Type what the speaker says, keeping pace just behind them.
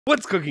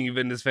What's cooking,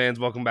 Juventus fans?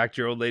 Welcome back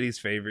to your old lady's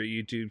favorite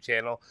YouTube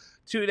channel.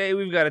 Today,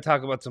 we've got to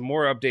talk about some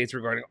more updates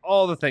regarding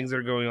all the things that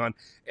are going on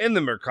in the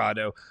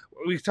Mercado.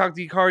 We've talked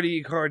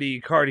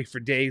Icardi for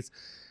days.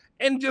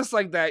 And just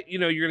like that,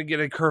 you're going to get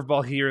a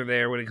curveball here and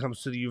there when it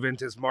comes to the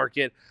Juventus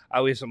market.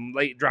 We have some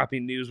late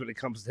dropping news when it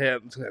comes to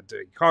him,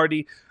 to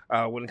Icardi,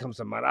 when it comes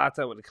to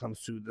Morata, when it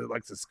comes to the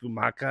likes of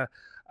Scamacca,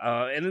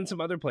 and then some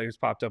other players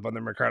popped up on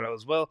the Mercado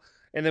as well.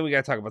 And then we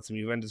got to talk about some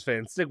Juventus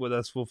fans. Stick with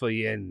us. We'll fill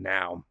you in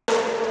now.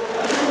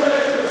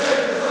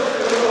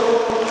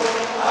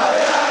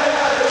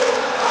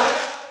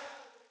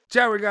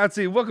 Ciao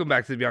ragazzi, welcome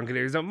back to the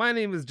Bianconeri Zone. My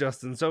name is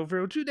Justin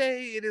Sofro.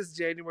 Today it is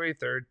January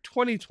 3rd,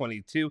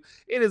 2022.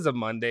 It is a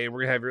Monday, and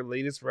we're going to have your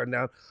latest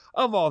rundown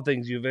of all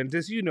things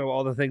Juventus. You know,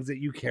 all the things that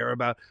you care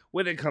about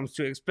when it comes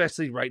to,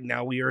 especially right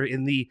now, we are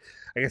in the,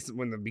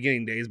 we're in the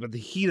beginning days, but the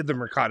heat of the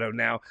Mercado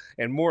now,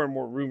 and more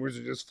rumors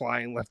are just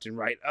flying left and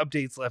right,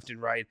 updates left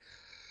and right.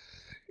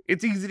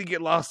 It's easy to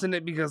get lost in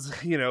it because,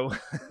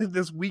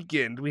 this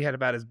weekend we had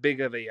about as big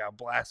of a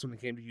blast when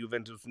it came to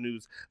Juventus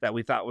news that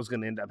we thought was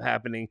going to end up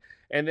happening.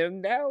 And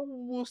then now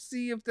we'll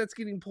see if that's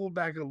getting pulled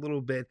back a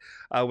little bit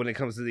when it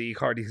comes to the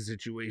Icardi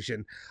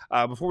situation.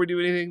 Before we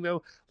do anything,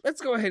 though,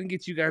 let's go ahead and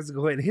get you guys to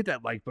go ahead and hit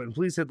that like button.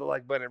 Please hit the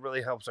like button. It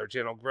really helps our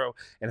channel grow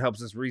and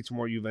helps us reach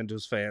more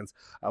Juventus fans.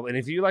 And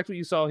if you liked what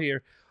you saw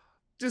here,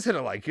 just hit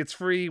a like. It's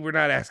free. We're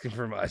not asking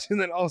for much. And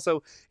then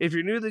also, if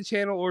you're new to the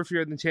channel or if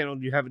you're in the channel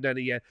and you haven't done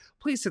it yet,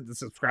 please hit the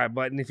subscribe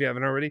button if you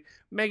haven't already.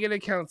 Make an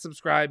account,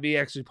 subscribe, be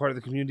actually part of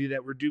the community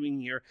that we're doing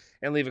here,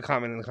 and leave a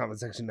comment in the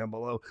comment section down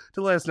below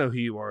to let us know who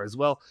you are as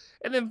well.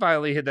 And then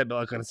finally, hit that bell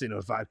icon to stay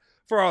notified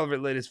for all of our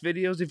latest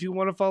videos. If you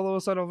want to follow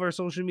us on all of our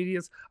social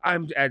medias,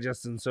 I'm at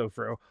Justin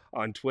Sofro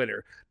on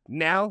Twitter.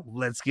 Now,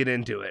 let's get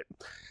into it.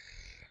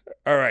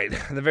 All right,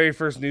 the very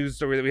first news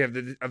story that we have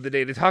of the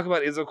day to talk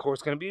about is, of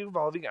course, going to be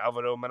involving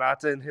Alvaro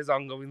Morata and his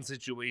ongoing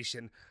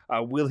situation.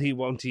 Will he,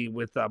 won't he,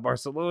 with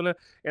Barcelona,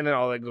 and then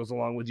all that goes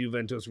along with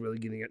Juventus really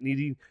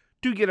needing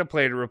to get a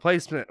player to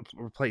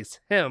replace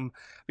him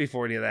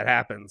before any of that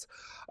happens.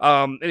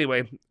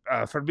 Anyway,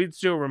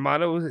 Fabrizio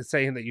Romano is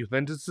saying that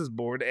Juventus'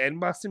 board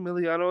and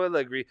Massimiliano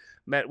Allegri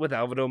met with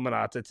Alvaro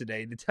Morata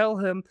today to tell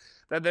him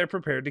that they're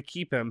prepared to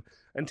keep him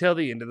until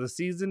the end of the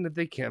season if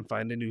they can't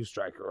find a new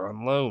striker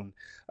on loan.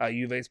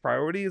 Juve's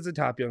priority is a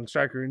top young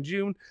striker in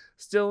June.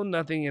 Still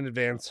nothing in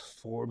advance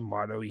for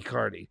Mauro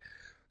Icardi.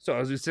 So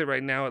as we sit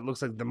right now, it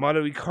looks like the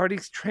Mauro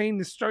Icardi's train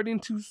is starting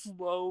to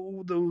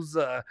slow those,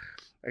 the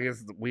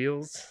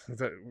wheels. Does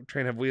that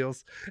train have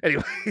wheels?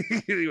 Anyway,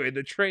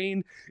 the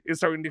train is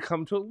starting to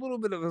come to a little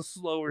bit of a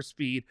slower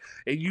speed.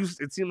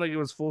 It seemed like it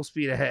was full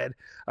speed ahead,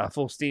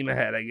 full steam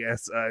ahead, I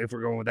guess, if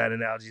we're going with that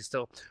analogy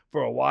still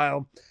for a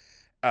while.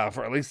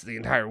 For at least the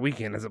entire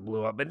weekend as it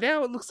blew up. But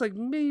now it looks like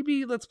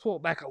maybe let's pull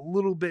it back a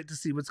little bit to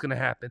see what's going to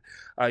happen.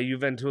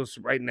 Juventus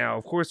right now,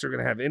 of course, they're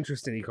going to have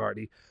interest in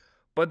Icardi,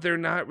 but they're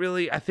not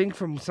really, I think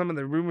from some of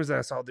the rumors that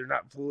I saw, they're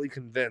not fully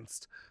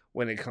convinced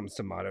when it comes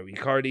to Mauro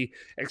Icardi,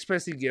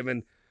 especially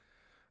given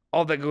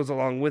all that goes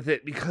along with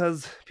it,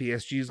 because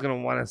PSG is going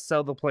to want to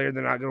sell the player.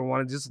 They're not going to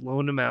want to just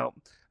loan him out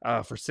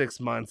for 6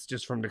 months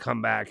just for him to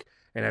come back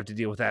and have to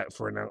deal with that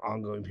for an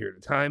ongoing period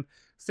of time.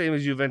 Same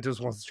as Juventus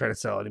wants to try to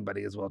sell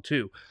anybody as well,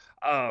 too.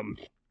 And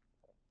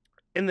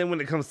then when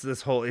it comes to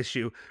this whole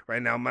issue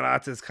right now,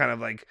 Morata is kind of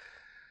like,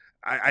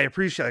 I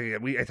appreciate,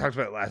 I talked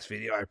about it last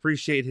video. I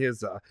appreciate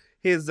his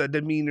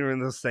demeanor in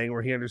this thing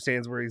where he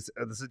understands where he's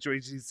the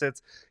situation he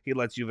sits. He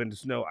lets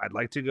Juventus know, I'd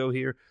like to go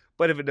here,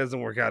 but if it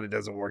doesn't work out, it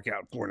doesn't work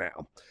out for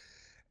now.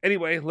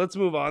 Anyway, let's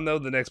move on, though.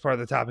 The next part of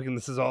the topic, and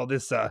this is all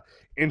this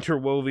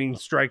interwoven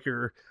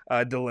striker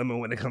dilemma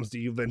when it comes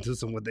to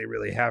Juventus and what they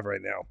really have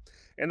right now.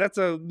 And that's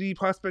the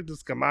prospect of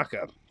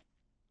Scamacca.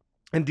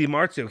 And Di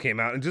Marzio came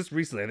out, and just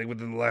recently, I think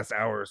within the last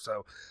hour or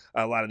so,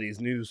 a lot of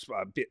these news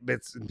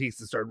bits and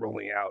pieces started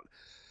rolling out.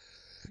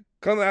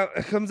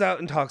 Comes out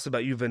and talks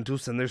about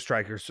Juventus and their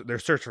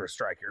search for a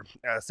striker,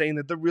 saying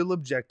that the real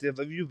objective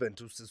of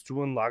Juventus is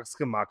to unlock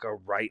Scamacca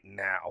right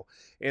now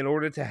in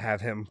order to have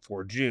him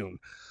for June.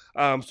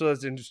 So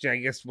that's interesting. I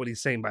guess what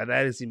he's saying by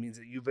that is he means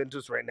that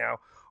Juventus right now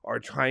are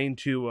trying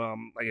to,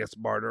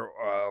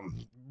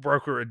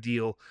 broker a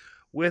deal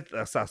with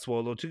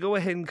Sassuolo to go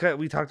ahead and cut.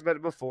 We talked about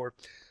it before.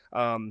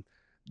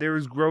 There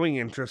is growing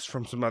interest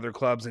from some other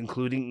clubs,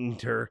 including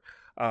Inter,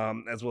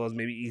 as well as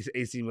maybe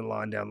AC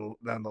Milan down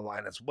the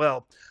line as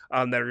well,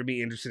 that are going to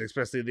be interested,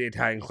 especially the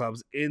Italian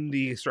clubs, in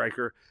the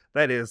striker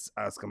that is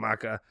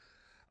Scamacca.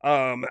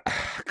 A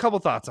couple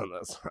thoughts on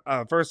this.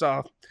 First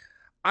off,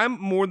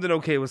 I'm more than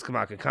okay with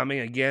Scamacca coming.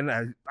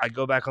 Again, I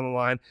go back on the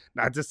line,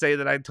 not to say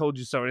that I told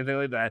you so or anything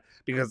like that,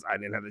 because I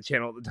didn't have the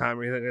channel at the time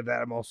or anything like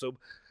that. I'm also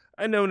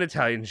a known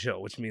Italian show,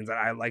 which means that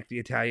I like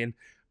the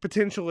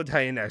potential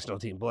Italian national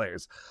team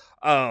players.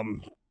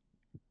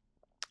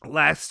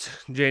 Last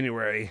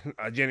January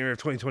of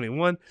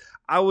 2021,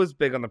 I was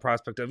big on the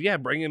prospect of,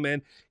 bring him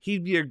in.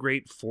 He'd be a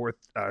great fourth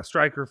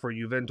striker for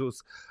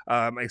Juventus,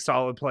 a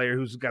solid player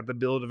who's got the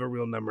build of a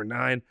real number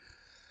 9.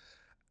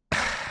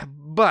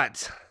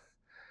 But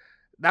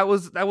that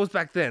was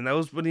back then. That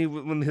was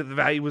when the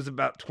value was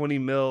about 20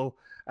 mil.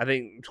 I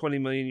think 20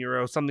 million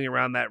euros, something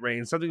around that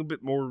range, something a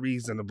bit more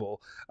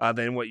reasonable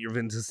than what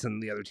Juventus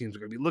and the other teams are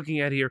going to be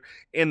looking at here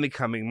in the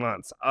coming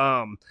months.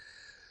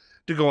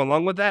 To go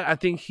along with that, I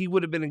think he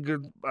would have been a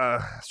good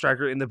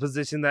striker in the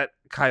position that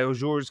Caio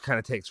Jorge kind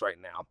of takes right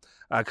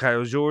now.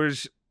 Caio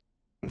Jorge,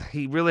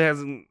 he really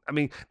hasn't, I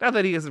mean, not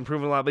that he hasn't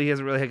proven a lot, but he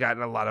hasn't really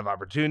gotten a lot of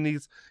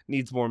opportunities,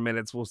 needs more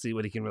minutes. We'll see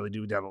what he can really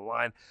do down the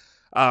line.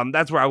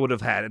 That's where I would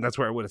have had, and that's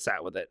where I would have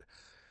sat with it.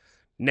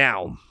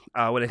 Now,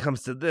 when it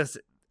comes to this,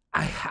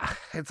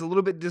 it's a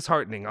little bit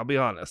disheartening, I'll be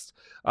honest.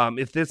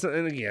 If this,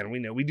 and again, we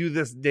know we do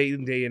this day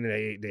in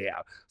and day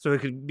out, so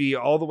it could be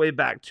all the way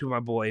back to my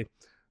boy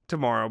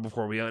tomorrow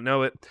before we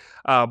know it.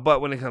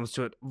 But when it comes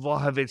to it,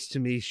 Vlahovic to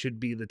me should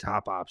be the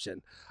top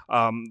option.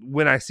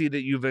 When I see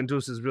that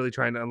Juventus is really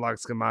trying to unlock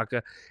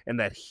Scamacca and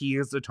that he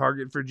is the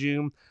target for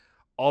June,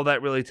 all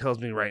that really tells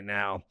me right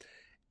now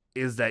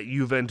is that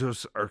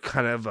Juventus are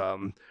kind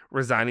of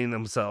resigning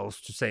themselves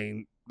to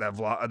saying that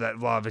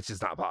Vlahovic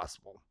is not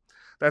possible.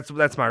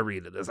 That's my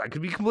read of this. I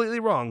could be completely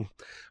wrong,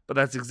 but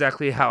that's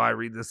exactly how I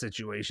read the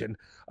situation.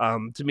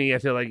 To me, I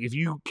feel like if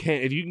you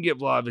can get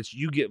Vlahovic,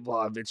 you get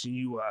Vlahovic, and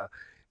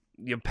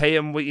you pay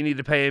him what you need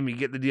to pay him. You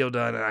get the deal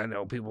done. And I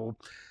know people.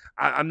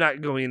 I'm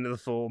not going into the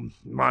full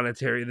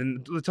monetary,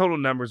 the total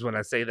numbers when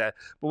I say that.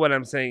 But what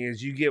I'm saying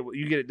is, you get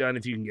it done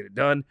if you can get it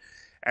done.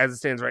 As it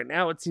stands right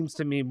now, it seems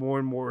to me more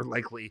and more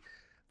likely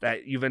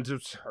that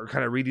Juventus are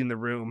kind of reading the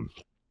room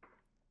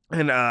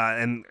and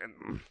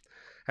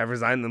have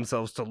resigned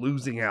themselves to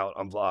losing out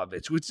on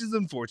Vlahovic, which is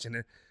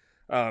unfortunate.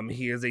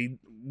 He is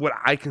what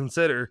I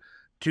consider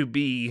to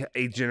be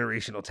a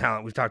generational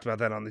talent. We've talked about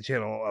that on the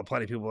channel.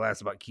 Plenty of people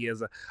asked about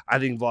Chiesa. I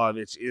think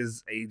Vlahovic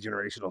is a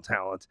generational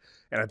talent,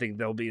 and I think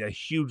there'll be a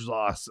huge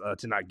loss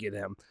to not get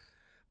him.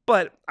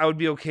 But I would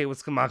be okay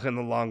with Scamacca in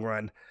the long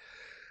run.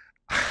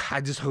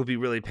 I just hope he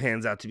really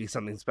pans out to be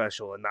something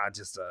special and not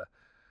just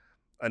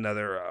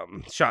another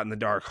shot in the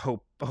dark,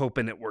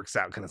 hoping it works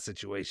out kind of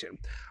situation.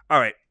 All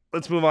right,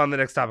 let's move on to the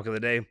next topic of the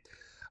day.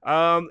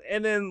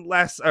 And then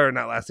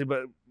not lastly,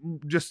 but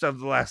just of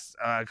the last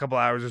couple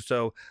hours or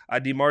so,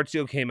 Di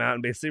Marzio came out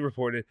and basically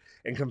reported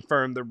and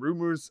confirmed the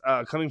rumors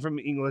coming from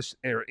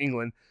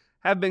England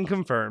have been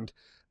confirmed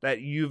that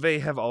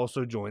Juve have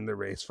also joined the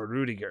race for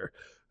Rudiger,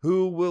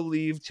 who will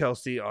leave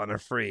Chelsea on a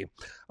free.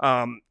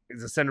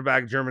 He's a center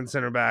back, German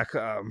center back,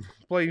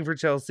 playing for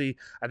Chelsea.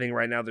 I think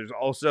right now there's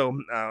also,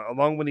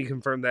 along when he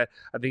confirmed that,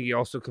 I think he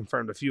also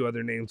confirmed a few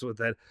other names with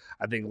it.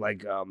 I think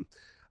like,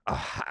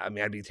 I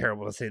mean, I'd be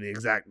terrible to say the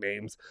exact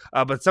names,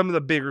 but some of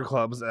the bigger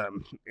clubs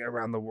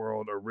around the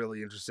world are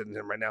really interested in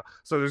him right now.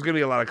 So there's going to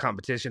be a lot of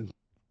competition.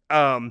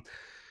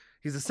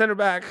 He's a center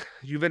back.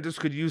 Juventus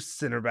could use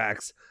center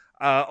backs.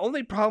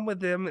 Only problem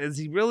with him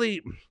is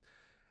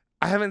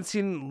I haven't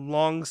seen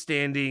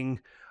long-standing,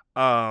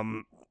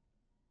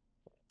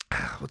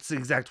 what's the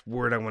exact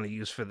word I want to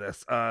use for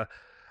this? I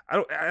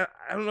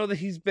don't know that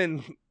he's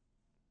been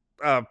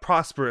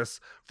prosperous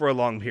for a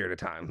long period of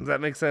time. Does that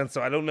make sense?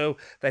 So I don't know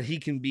that he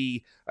can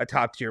be a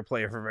top tier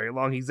player for very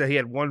long. He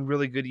had one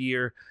really good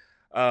year,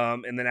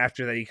 and then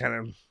after that he kind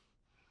of,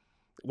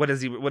 what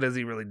has he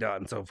really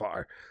done so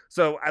far?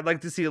 So I'd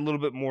like to see a little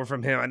bit more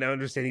from him. I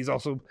understand he's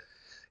also,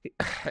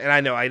 and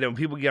I know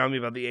people get on me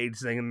about the age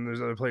thing, and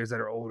there's other players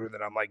that are older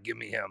that I'm like, give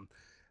me him.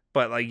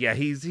 But like, yeah,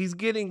 he's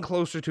getting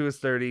closer to his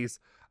 30s,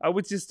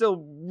 which is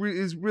still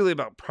is really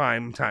about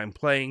prime time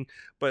playing.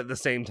 But at the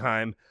same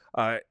time,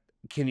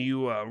 can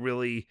you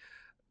really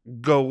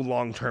go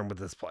long term with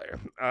this player?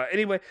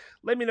 Anyway,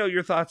 let me know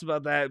your thoughts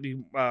about that.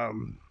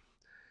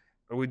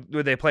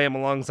 Would they play him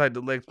alongside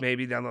De Ligt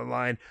maybe down the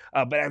line?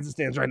 But as it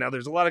stands right now,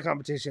 there's a lot of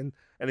competition,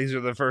 and these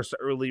are the first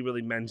early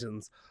really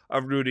mentions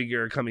of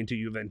Rudiger coming to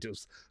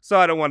Juventus. So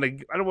I don't want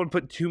to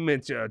put too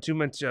much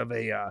of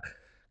a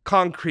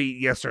concrete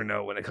yes or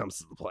no when it comes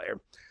to the player.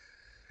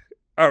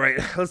 All right,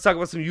 let's talk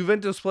about some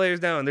Juventus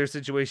players now and their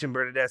situation.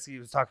 Bernardeschi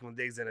was talking with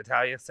Days in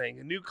Italia, saying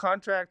a new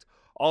contract.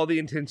 All the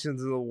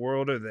intentions of the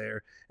world are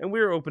there, and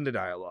we're open to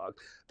dialogue.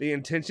 The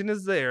intention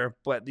is there,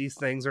 but these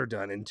things are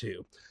done in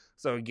two.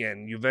 So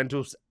again,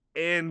 Juventus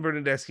and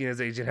Bernardeschi and his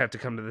agent have to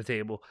come to the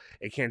table.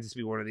 It can't just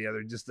be one or the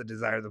other, just the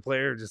desire of the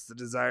player, just the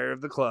desire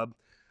of the club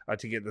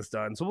to get this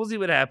done. So we'll see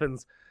what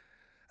happens.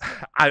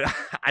 I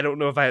don't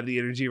know if I have the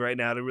energy right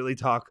now to really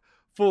talk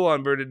full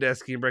on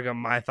Bernardeschi and break on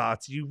my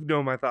thoughts. You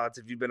know my thoughts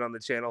if you've been on the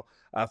channel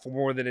for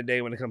more than a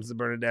day when it comes to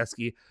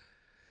Bernardeschi.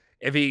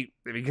 If he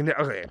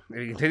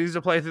continues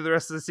to play through the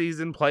rest of the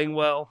season, playing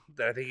well,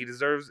 then I think he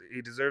deserves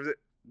it.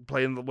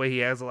 Playing the way he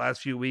has the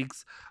last few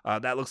weeks,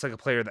 that looks like a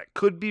player that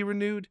could be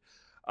renewed.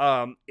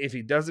 If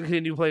he doesn't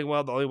continue playing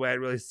well, the only way I'd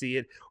really see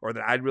it, or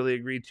that I'd really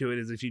agree to it,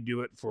 is if you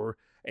do it for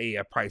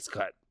a price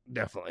cut.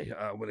 Definitely,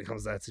 when it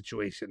comes to that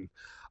situation.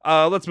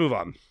 Let's move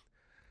on.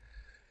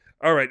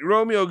 All right,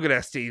 Romeo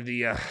Gresti,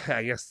 the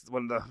I guess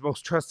one of the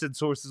most trusted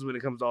sources when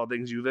it comes to all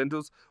things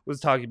Juventus,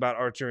 was talking about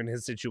Archer and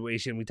his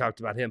situation. We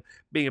talked about him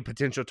being a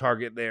potential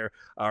target there,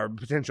 or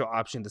potential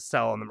option to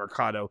sell on the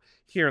Mercado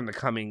here in the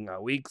coming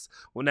weeks.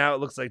 Well, now it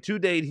looks like to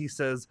date, he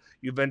says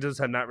Juventus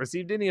have not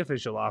received any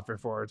official offer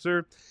for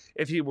Archer.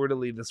 If he were to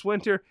leave this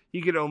winter,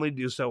 he could only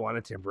do so on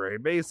a temporary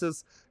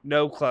basis.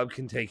 No club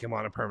can take him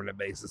on a permanent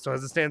basis. So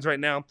as it stands right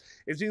now,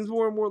 it seems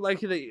more and more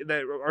likely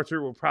that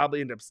Archer will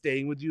probably end up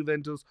staying with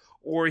Juventus,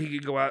 or he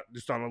could go out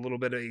just on a little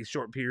bit of a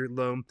short period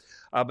loan,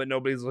 but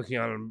nobody's looking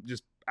on him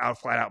just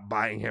flat out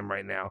buying him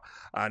right now.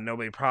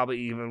 Nobody probably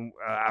even,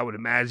 I would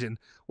imagine,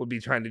 would be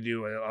trying to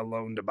do a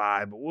loan to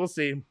buy, but we'll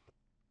see.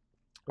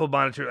 We'll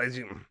monitor.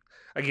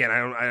 Again, I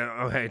don't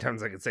know how many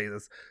times I could say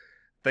this.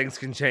 Things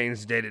can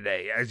change day to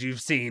day. As you've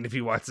seen, if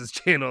you watch this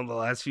channel in the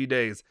last few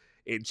days,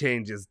 it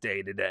changes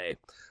day to day.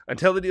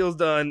 Until the deal's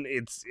done,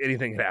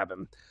 anything can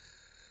happen.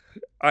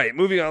 All right,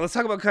 moving on. Let's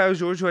talk about Caio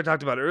Jorge, who I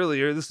talked about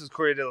earlier. This is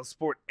Corriere dello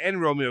Sport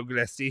and Romeo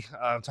Gresti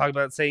talking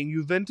about saying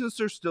Juventus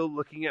are still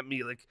looking at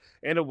Milik,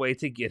 and a way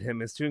to get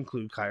him is to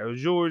include Caio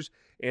Jorge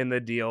in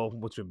the deal,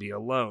 which would be a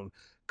loan.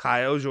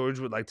 Caio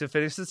Jorge would like to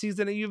finish the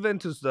season at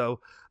Juventus, though.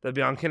 The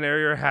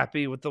Bianconeri are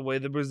happy with the way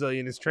the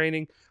Brazilian is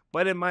training,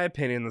 but in my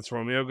opinion, that's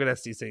Romeo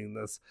Gresti saying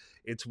this.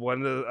 It's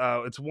one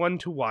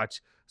to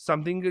watch.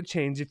 Something could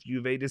change if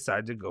Juve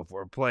decide to go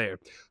for a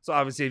player. So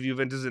obviously, if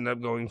Juventus end up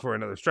going for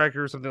another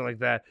striker or something like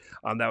that,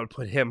 that would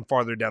put him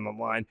farther down the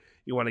line.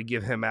 You want to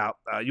give him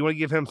you want to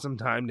give him some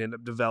time to end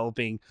up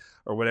developing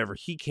or whatever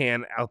he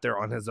can out there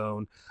on his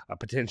own,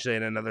 potentially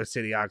in another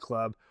Serie A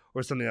club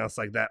or something else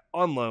like that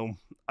on loan.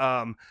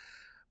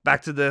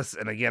 Back to this,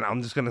 and again,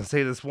 I'm just gonna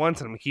say this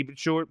once, and I'm gonna keep it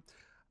short.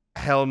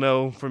 Hell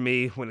no for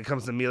me when it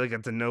comes to Milik.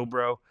 It's a no,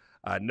 bro.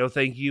 No,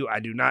 thank you. I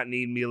do not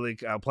need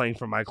Milik playing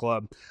for my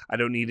club. I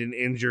don't need an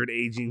injured,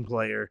 aging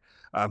player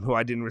who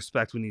I didn't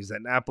respect when he was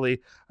at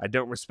Napoli. I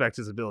don't respect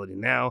his ability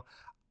now.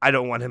 I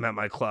don't want him at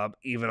my club,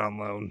 even on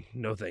loan.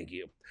 No, thank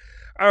you.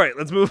 All right,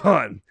 let's move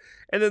on.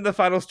 And then the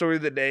final story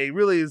of the day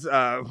really is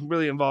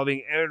really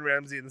involving Aaron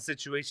Ramsey and the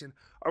situation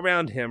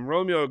around him.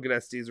 Romeo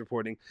Gresti is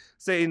reporting,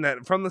 saying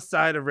that from the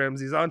side of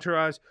Ramsey's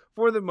entourage,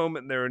 for the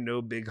moment there are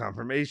no big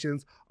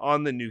confirmations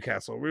on the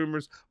Newcastle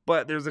rumors,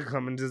 but there's a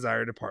common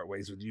desire to part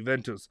ways with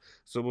Juventus.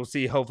 So we'll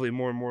see, hopefully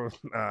more and more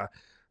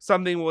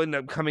something will end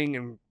up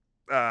coming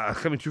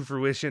to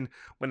fruition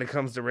when it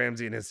comes to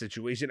Ramsey and his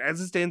situation. As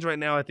it stands right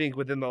now, I think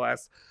within the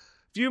last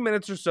few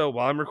minutes or so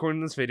while I'm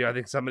recording this video, I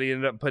think somebody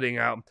ended up putting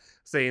out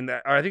saying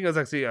that, or I think it was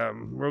actually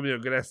Romeo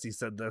Gresti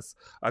said this,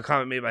 a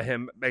comment made by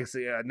him,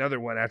 basically another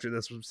one after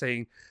this, was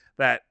saying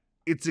that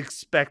it's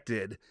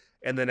expected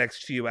in the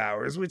next few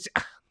hours, which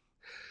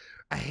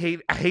I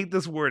hate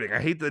this wording.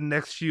 I hate the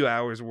next few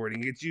hours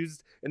wording. It's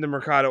used in the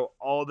Mercado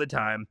all the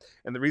time,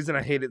 and the reason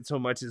I hate it so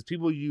much is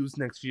people use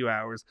next few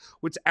hours,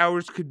 which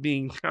hours could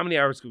mean, how many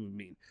hours could it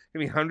mean?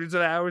 Could mean hundreds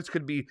of hours,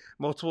 could be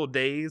multiple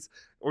days,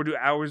 or do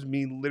hours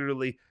mean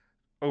literally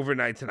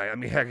overnight tonight? I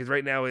mean, heck, because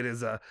right now it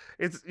is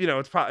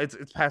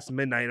it's past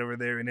midnight over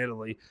there in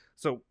Italy,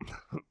 so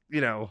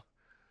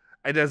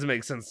it doesn't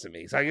make sense to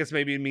me. So I guess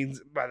maybe it means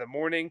by the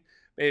morning,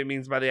 maybe it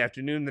means by the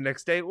afternoon the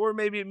next day, or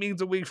maybe it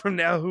means a week from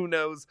now. Who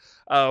knows?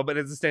 But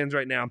as it stands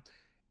right now,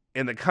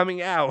 in the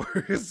coming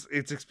hours,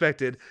 it's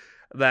expected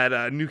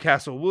that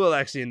Newcastle will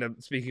actually end up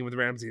speaking with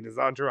Ramsey and his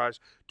entourage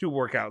to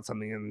work out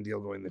something in the deal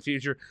going in the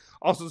future.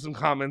 Also, some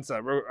comments.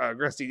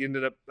 Gresti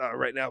ended up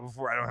right now,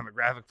 before I don't have a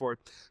graphic for it,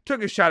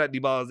 took a shot at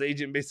Dybala's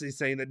agent, basically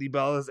saying that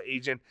Dybala's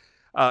agent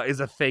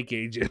is a fake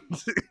agent,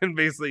 and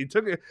basically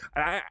took it.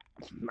 I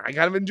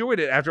kind of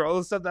enjoyed it after all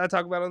the stuff that I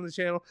talk about on the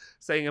channel,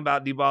 saying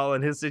about Dybala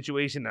and his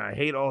situation. I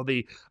hate all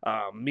the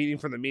meeting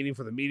for the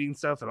meeting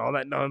stuff and all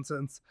that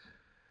nonsense.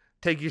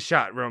 Take your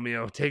shot,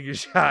 Romeo. Take your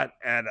shot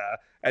at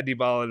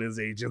Dybala and his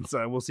agents.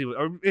 We'll see.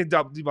 Or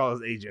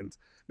Dybala's agents.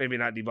 Maybe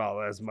not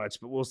Dybala as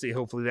much, but we'll see.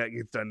 Hopefully that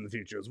gets done in the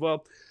future as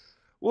well.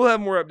 We'll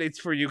have more updates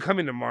for you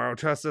coming tomorrow.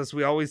 Trust us,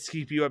 we always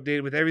keep you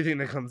updated with everything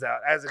that comes out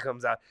as it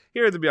comes out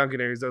here at the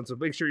Bianconeri Zone. So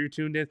make sure you're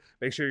tuned in.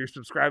 Make sure you're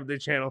subscribed to the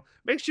channel.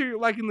 Make sure you're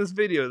liking this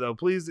video, though.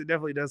 Please, it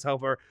definitely does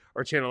help our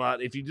channel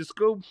out. If you just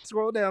go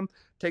scroll down,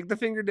 take the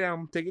finger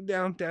down, take it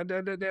down,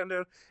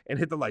 and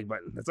hit the like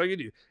button. That's all you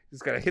do. You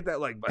just got to hit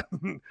that like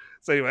button.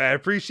 So anyway, I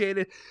appreciate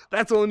it.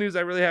 That's all the news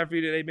I really have for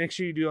you today. Make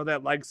sure you do all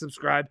that, like,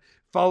 subscribe.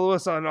 Follow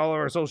us on all of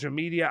our social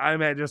media.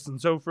 I'm at Justin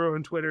Sofro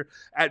on Twitter,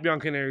 at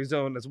Bianconeri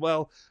Zone as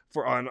well,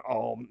 for on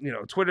all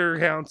Twitter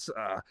accounts,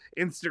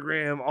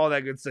 Instagram, all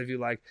that good stuff you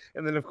like.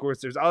 And then of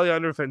course there's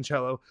Alejandro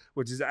Fancello,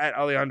 which is at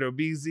Alejandro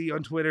BZ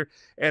on Twitter,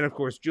 and of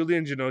course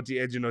Julian Genotti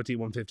at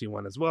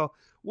Genotti151 as well.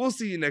 We'll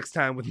see you next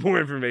time with more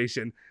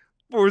information.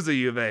 Forza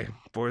Juve,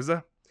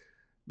 Forza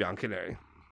Bianconeri.